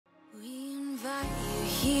invite you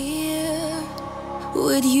here?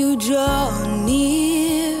 Would you draw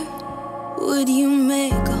near? Would you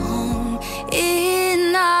make a home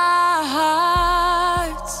in our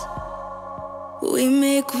hearts? We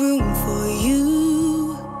make room for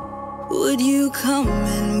you. Would you come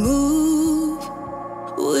and move?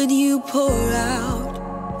 Would you pour out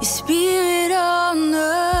your spirit on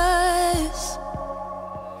us?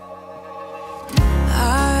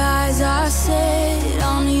 Our eyes are set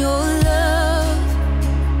on your love.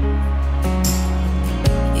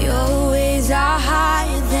 Your ways are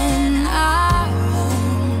higher than our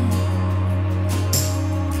own.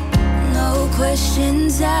 No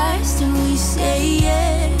questions asked and we say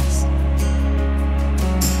yes.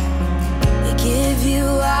 We give you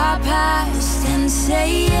our past and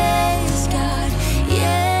say yes, God,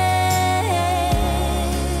 yes.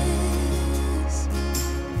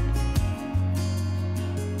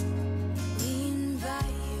 We invite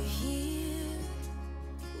you here.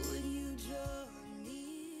 Would you draw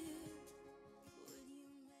near? Would you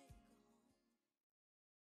make...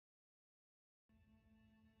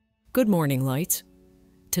 Good morning, Lights.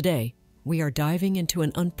 Today, we are diving into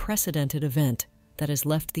an unprecedented event that has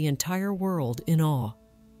left the entire world in awe.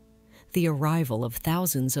 The arrival of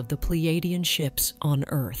thousands of the Pleiadian ships on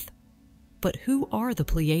Earth. But who are the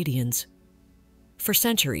Pleiadians? For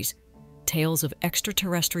centuries, tales of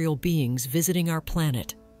extraterrestrial beings visiting our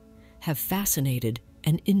planet have fascinated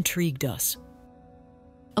and intrigued us.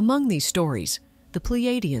 Among these stories, the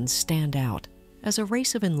Pleiadians stand out as a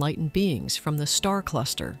race of enlightened beings from the star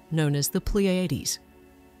cluster known as the Pleiades,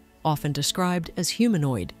 often described as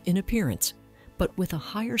humanoid in appearance, but with a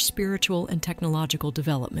higher spiritual and technological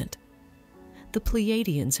development. The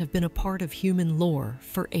Pleiadians have been a part of human lore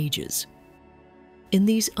for ages. In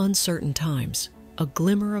these uncertain times, a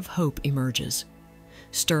glimmer of hope emerges,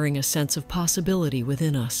 stirring a sense of possibility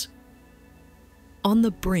within us. On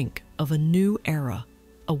the brink of a new era,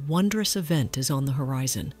 a wondrous event is on the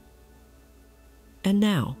horizon. And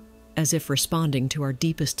now, as if responding to our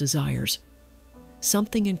deepest desires,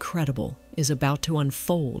 something incredible is about to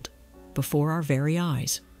unfold before our very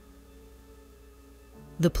eyes.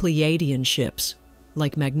 The Pleiadian ships,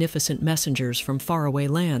 like magnificent messengers from faraway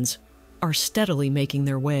lands, are steadily making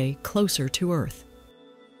their way closer to Earth.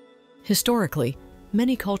 Historically,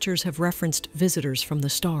 many cultures have referenced visitors from the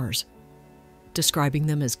stars, describing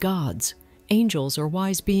them as gods, angels, or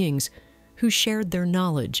wise beings who shared their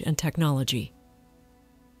knowledge and technology.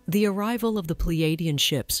 The arrival of the Pleiadian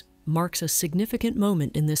ships marks a significant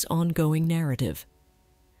moment in this ongoing narrative,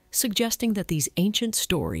 suggesting that these ancient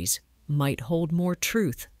stories might hold more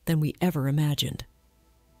truth than we ever imagined.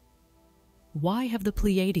 Why have the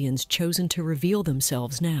Pleiadians chosen to reveal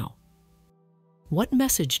themselves now? What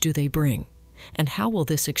message do they bring, and how will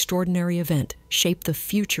this extraordinary event shape the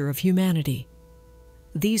future of humanity?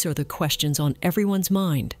 These are the questions on everyone's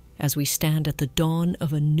mind as we stand at the dawn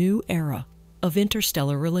of a new era of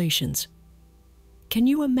interstellar relations. Can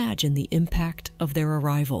you imagine the impact of their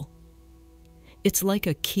arrival? It's like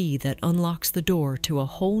a key that unlocks the door to a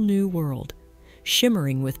whole new world,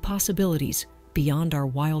 shimmering with possibilities beyond our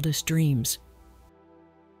wildest dreams.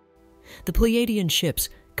 The Pleiadian ships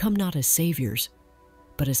come not as saviors,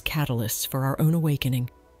 but as catalysts for our own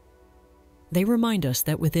awakening. They remind us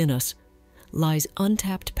that within us lies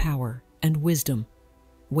untapped power and wisdom,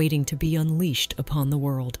 waiting to be unleashed upon the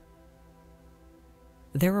world.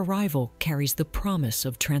 Their arrival carries the promise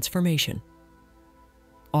of transformation,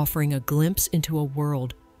 offering a glimpse into a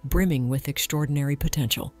world brimming with extraordinary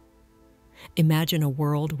potential. Imagine a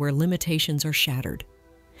world where limitations are shattered,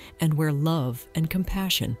 and where love and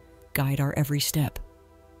compassion guide our every step.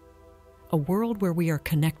 A world where we are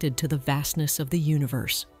connected to the vastness of the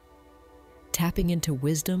universe, tapping into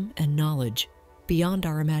wisdom and knowledge beyond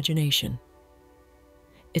our imagination.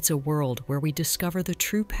 It's a world where we discover the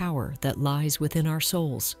true power that lies within our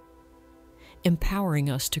souls, empowering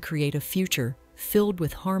us to create a future filled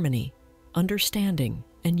with harmony, understanding,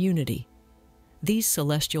 and unity. These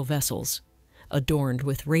celestial vessels, adorned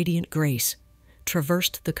with radiant grace,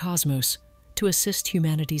 traversed the cosmos to assist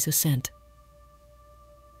humanity's ascent.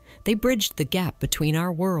 They bridged the gap between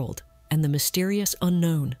our world and the mysterious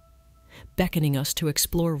unknown, beckoning us to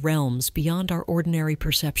explore realms beyond our ordinary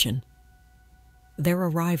perception. Their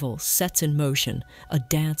arrival sets in motion a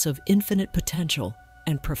dance of infinite potential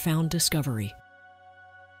and profound discovery.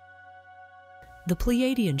 The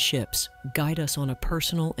Pleiadian ships guide us on a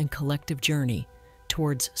personal and collective journey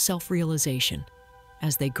towards self-realization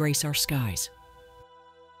as they grace our skies.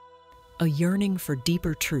 A yearning for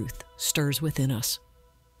deeper truth stirs within us.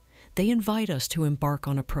 They invite us to embark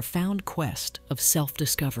on a profound quest of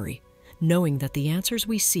self-discovery, knowing that the answers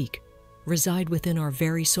we seek reside within our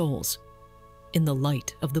very souls, in the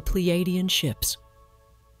light of the Pleiadian ships.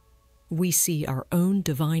 We see our own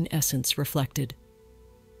divine essence reflected.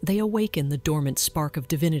 They awaken the dormant spark of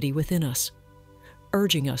divinity within us,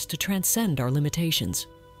 urging us to transcend our limitations,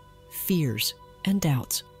 fears, and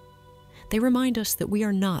doubts. They remind us that we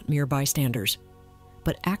are not mere bystanders,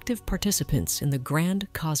 but active participants in the grand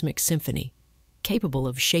cosmic symphony, capable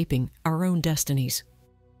of shaping our own destinies.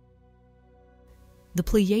 The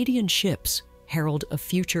Pleiadian ships herald a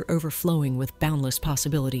future overflowing with boundless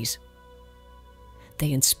possibilities.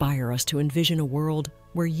 They inspire us to envision a world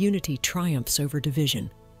where unity triumphs over division,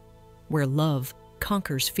 where love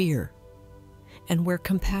conquers fear, and where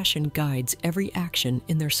compassion guides every action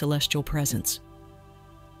in their celestial presence.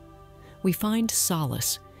 We find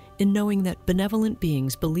solace in knowing that benevolent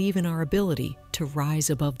beings believe in our ability to rise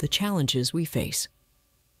above the challenges we face.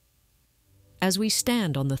 As we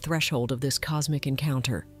stand on the threshold of this cosmic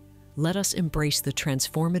encounter, let us embrace the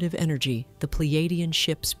transformative energy the Pleiadian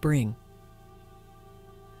ships bring.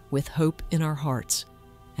 With hope in our hearts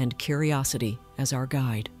and curiosity as our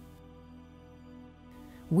guide,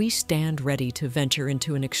 we stand ready to venture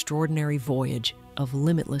into an extraordinary voyage of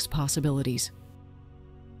limitless possibilities.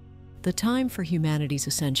 The time for humanity's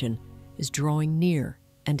ascension is drawing near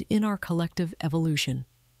and in our collective evolution.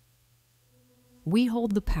 We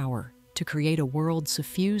hold the power to create a world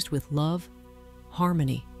suffused with love,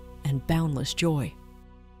 harmony, and boundless joy.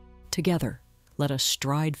 Together, let us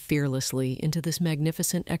stride fearlessly into this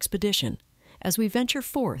magnificent expedition as we venture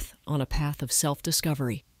forth on a path of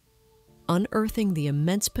self-discovery, unearthing the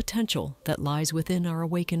immense potential that lies within our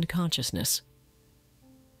awakened consciousness.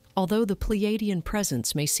 Although the Pleiadian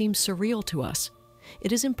presence may seem surreal to us,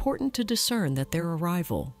 it is important to discern that their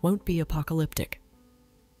arrival won't be apocalyptic.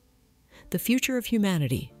 The future of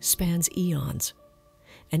humanity spans eons,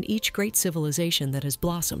 and each great civilization that has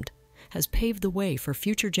blossomed has paved the way for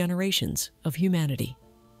future generations of humanity.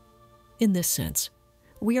 In this sense,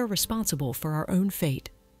 we are responsible for our own fate.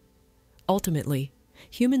 Ultimately,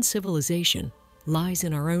 human civilization lies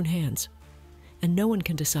in our own hands, and no one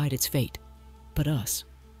can decide its fate but us.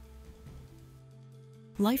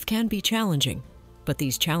 Life can be challenging, but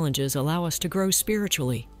these challenges allow us to grow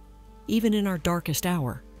spiritually, even in our darkest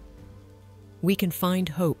hour. We can find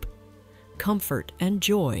hope, comfort, and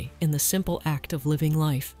joy in the simple act of living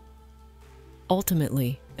life.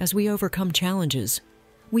 Ultimately, as we overcome challenges,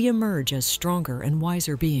 we emerge as stronger and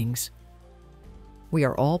wiser beings. We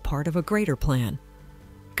are all part of a greater plan,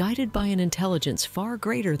 guided by an intelligence far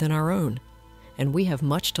greater than our own, and we have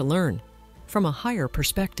much to learn from a higher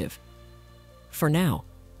perspective. For now,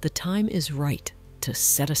 the time is right to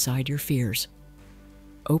set aside your fears.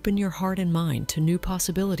 Open your heart and mind to new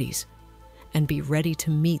possibilities, and be ready to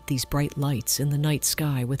meet these bright lights in the night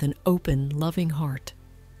sky with an open, loving heart.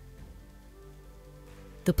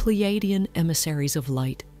 The Pleiadian emissaries of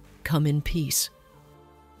light come in peace,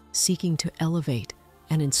 seeking to elevate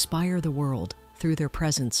and inspire the world through their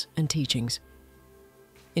presence and teachings.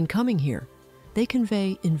 In coming here, they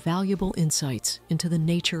convey invaluable insights into the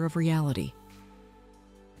nature of reality,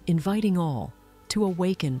 inviting all to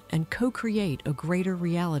awaken and co-create a greater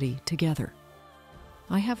reality together.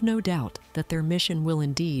 I have no doubt that their mission will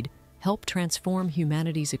indeed help transform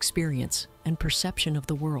humanity's experience and perception of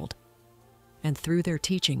the world. And through their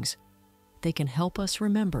teachings, they can help us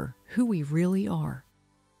remember who we really are.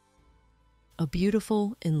 A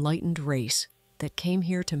beautiful, enlightened race that came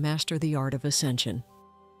here to master the art of ascension.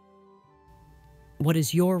 What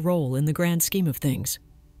is your role in the grand scheme of things?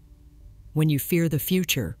 When you fear the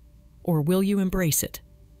future, or will you embrace it?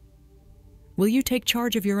 Will you take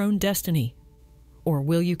charge of your own destiny, or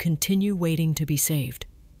will you continue waiting to be saved?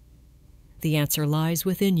 The answer lies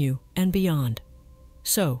within you and beyond.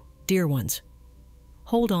 So, dear ones,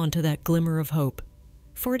 hold on to that glimmer of hope,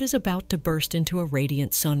 for it is about to burst into a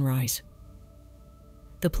radiant sunrise.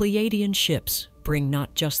 The Pleiadian ships bring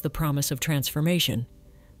not just the promise of transformation,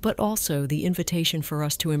 but also the invitation for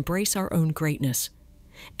us to embrace our own greatness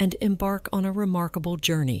and embark on a remarkable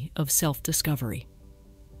journey of self-discovery.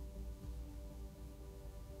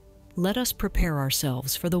 Let us prepare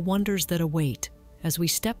ourselves for the wonders that await as we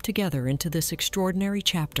step together into this extraordinary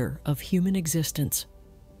chapter of human existence.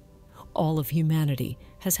 All of humanity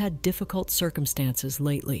has had difficult circumstances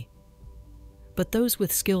lately, but those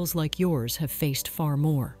with skills like yours have faced far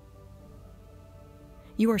more.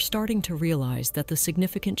 You are starting to realize that the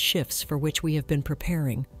significant shifts for which we have been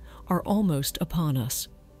preparing are almost upon us.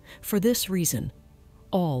 For this reason,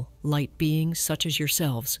 all light beings such as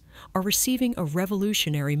yourselves are receiving a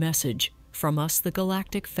revolutionary message from us, the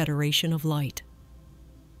Galactic Federation of Light.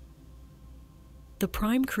 The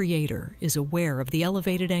Prime Creator is aware of the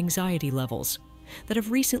elevated anxiety levels that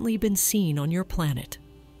have recently been seen on your planet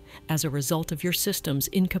as a result of your system's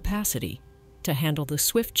incapacity to handle the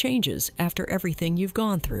swift changes after everything you've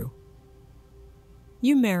gone through.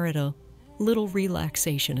 You merit a little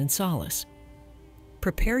relaxation and solace.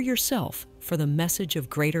 Prepare yourself for the message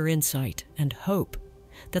of greater insight and hope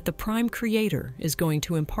that the Prime Creator is going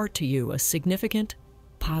to impart to you. A significant,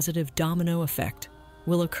 positive domino effect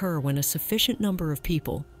will occur when a sufficient number of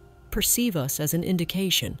people perceive us as an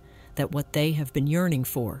indication that what they have been yearning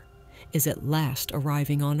for is at last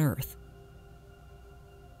arriving on Earth.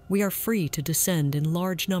 We are free to descend in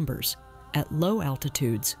large numbers at low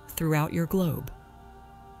altitudes throughout your globe.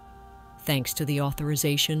 Thanks to the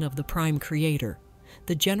authorization of the Prime Creator,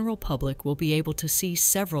 the general public will be able to see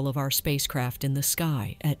several of our spacecraft in the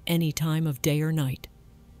sky at any time of day or night.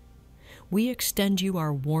 We extend you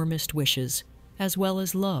our warmest wishes, as well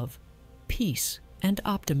as love, peace, and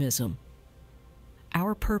optimism.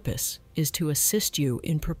 Our purpose is to assist you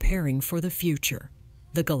in preparing for the future.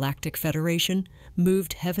 The Galactic Federation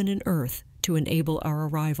moved heaven and earth to enable our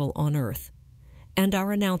arrival on Earth, and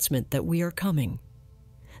our announcement that we are coming.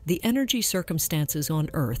 The energy circumstances on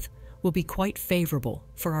Earth will be quite favorable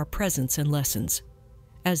for our presence and lessons,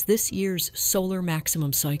 as this year's solar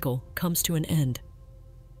maximum cycle comes to an end.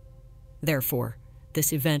 Therefore,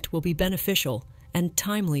 this event will be beneficial and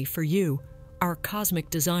timely for you. Our cosmic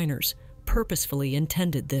designers purposefully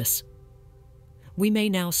intended this. We may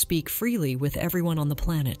now speak freely with everyone on the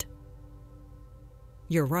planet.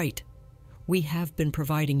 You're right. We have been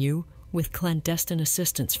providing you with clandestine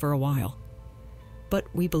assistance for a while. But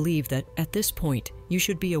we believe that at this point you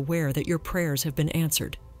should be aware that your prayers have been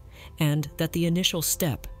answered and that the initial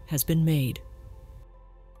step has been made.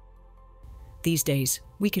 These days,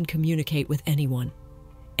 we can communicate with anyone,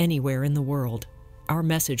 anywhere in the world. Our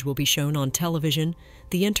message will be shown on television,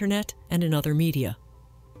 the internet, and in other media.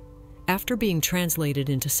 After being translated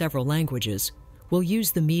into several languages, we'll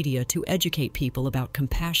use the media to educate people about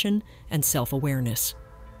compassion and self-awareness.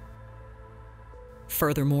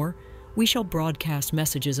 Furthermore, we shall broadcast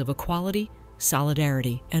messages of equality,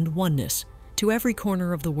 solidarity, and oneness to every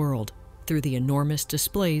corner of the world through the enormous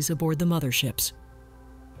displays aboard the motherships.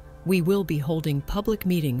 We will be holding public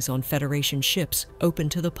meetings on Federation ships open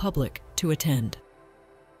to the public to attend.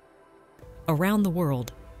 Around the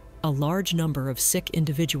world, a large number of sick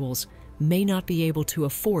individuals may not be able to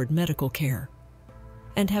afford medical care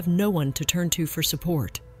and have no one to turn to for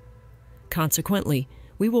support. Consequently,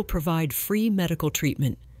 we will provide free medical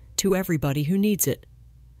treatment to everybody who needs it,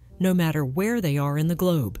 no matter where they are in the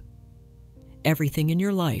globe. Everything in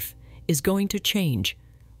your life is going to change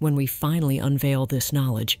when we finally unveil this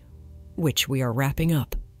knowledge, which we are wrapping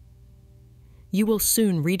up. You will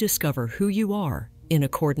soon rediscover who you are in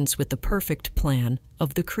accordance with the perfect plan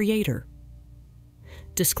of the Creator.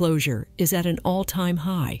 Disclosure is at an all-time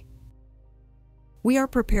high. We are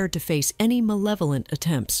prepared to face any malevolent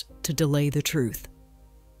attempts to delay the truth.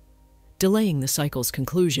 Delaying the cycle's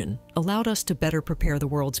conclusion allowed us to better prepare the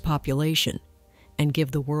world's population and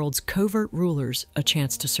give the world's covert rulers a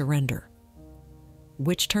chance to surrender,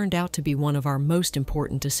 which turned out to be one of our most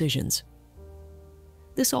important decisions.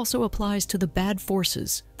 This also applies to the bad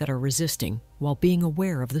forces that are resisting while being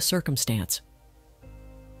aware of the circumstance.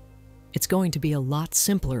 It's going to be a lot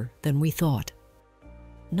simpler than we thought.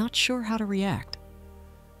 Not sure how to react.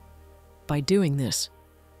 By doing this,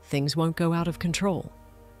 things won't go out of control.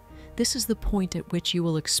 This is the point at which you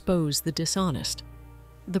will expose the dishonest,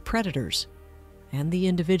 the predators, and the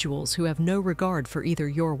individuals who have no regard for either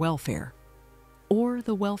your welfare or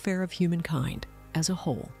the welfare of humankind as a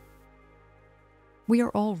whole. We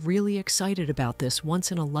are all really excited about this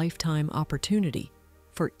once-in-a-lifetime opportunity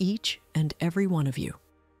for each and every one of you.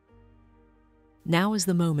 Now is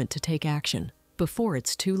the moment to take action before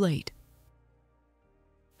it's too late.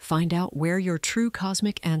 Find out where your true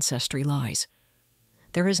cosmic ancestry lies.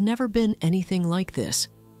 There has never been anything like this,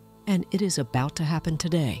 and it is about to happen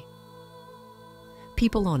today.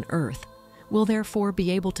 People on Earth will therefore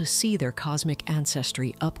be able to see their cosmic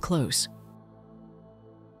ancestry up close.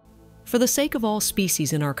 For the sake of all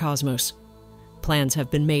species in our cosmos, plans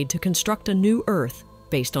have been made to construct a new Earth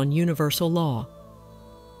based on universal law.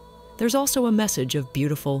 There's also a message of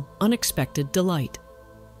beautiful, unexpected delight.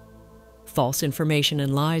 False information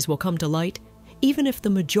and lies will come to light even if the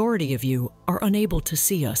majority of you are unable to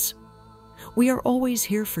see us. We are always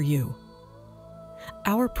here for you.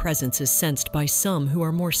 Our presence is sensed by some who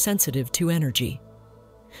are more sensitive to energy.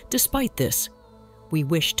 Despite this, we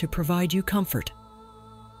wish to provide you comfort.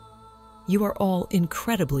 You are all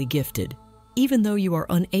incredibly gifted, even though you are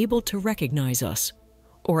unable to recognize us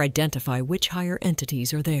or identify which higher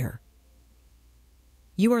entities are there.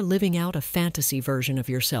 You are living out a fantasy version of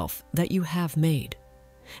yourself that you have made,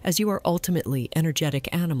 as you are ultimately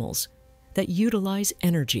energetic animals that utilize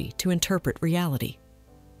energy to interpret reality.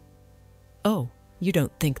 Oh, you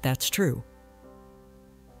don't think that's true?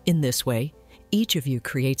 In this way, each of you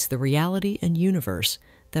creates the reality and universe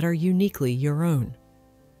that are uniquely your own.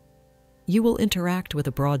 You will interact with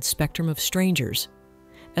a broad spectrum of strangers,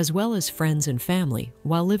 as well as friends and family,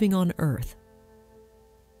 while living on Earth.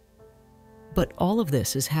 But all of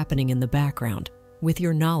this is happening in the background, with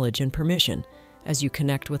your knowledge and permission, as you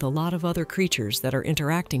connect with a lot of other creatures that are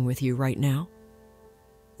interacting with you right now.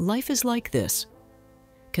 Life is like this.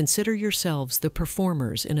 Consider yourselves the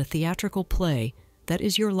performers in a theatrical play that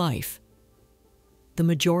is your life. The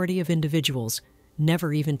majority of individuals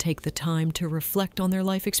never even take the time to reflect on their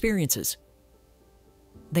life experiences.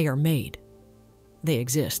 They are made, they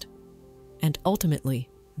exist, and ultimately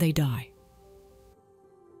they die.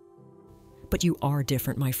 But you are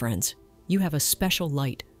different, my friends. You have a special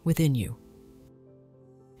light within you.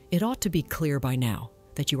 It ought to be clear by now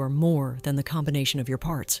that you are more than the combination of your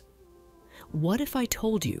parts. What if I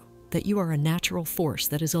told you that you are a natural force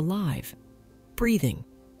that is alive, breathing,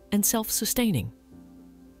 and self-sustaining?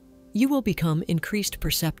 You will become increased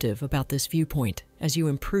perceptive about this viewpoint as you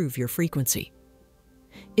improve your frequency.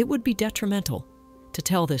 It would be detrimental to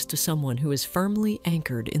tell this to someone who is firmly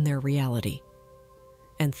anchored in their reality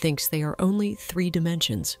and thinks they are only 3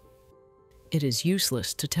 dimensions. It is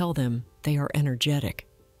useless to tell them they are energetic.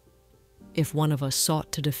 If one of us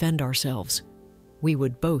sought to defend ourselves, we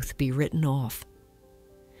would both be written off.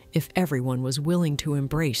 If everyone was willing to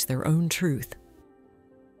embrace their own truth,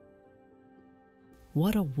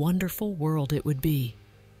 what a wonderful world it would be.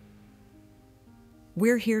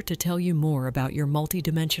 We're here to tell you more about your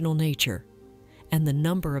multidimensional nature and the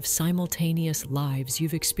number of simultaneous lives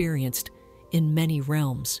you've experienced in many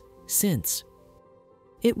realms since.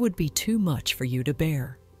 It would be too much for you to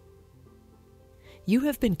bear. You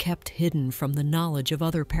have been kept hidden from the knowledge of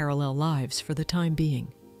other parallel lives for the time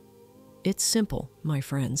being. It's simple, my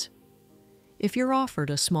friends. If you're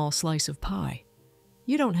offered a small slice of pie,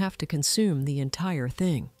 you don't have to consume the entire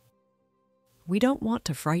thing. We don't want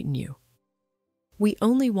to frighten you. We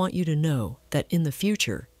only want you to know that in the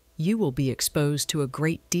future, you will be exposed to a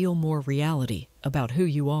great deal more reality about who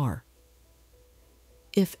you are.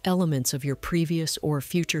 If elements of your previous or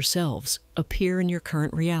future selves appear in your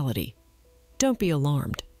current reality, don't be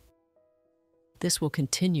alarmed. This will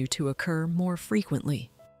continue to occur more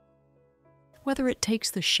frequently. Whether it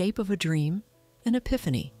takes the shape of a dream, an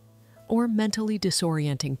epiphany, or mentally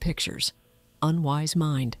disorienting pictures, unwise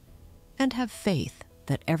mind, and have faith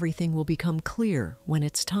that everything will become clear when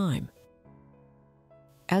it's time.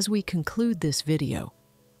 As we conclude this video,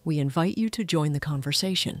 we invite you to join the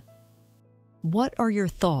conversation. What are your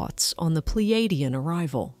thoughts on the Pleiadian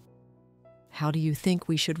arrival? How do you think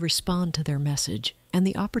we should respond to their message and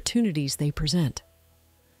the opportunities they present?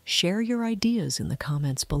 Share your ideas in the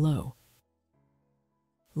comments below.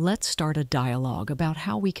 Let's start a dialogue about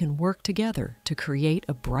how we can work together to create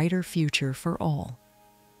a brighter future for all.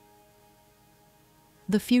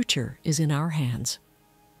 The future is in our hands.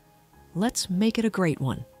 Let's make it a great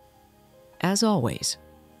one. As always,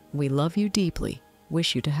 we love you deeply,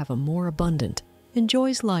 wish you to have a more abundant,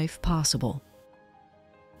 enjoys life possible.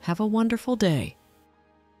 Have a wonderful day.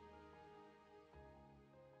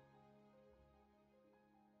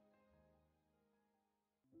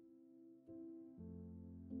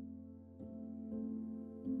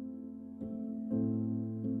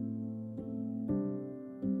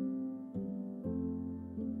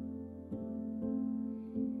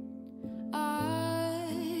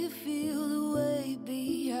 I feel the weight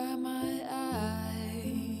behind my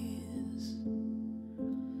eyes,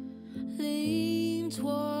 lean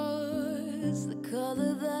towards the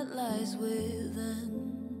color that lies within.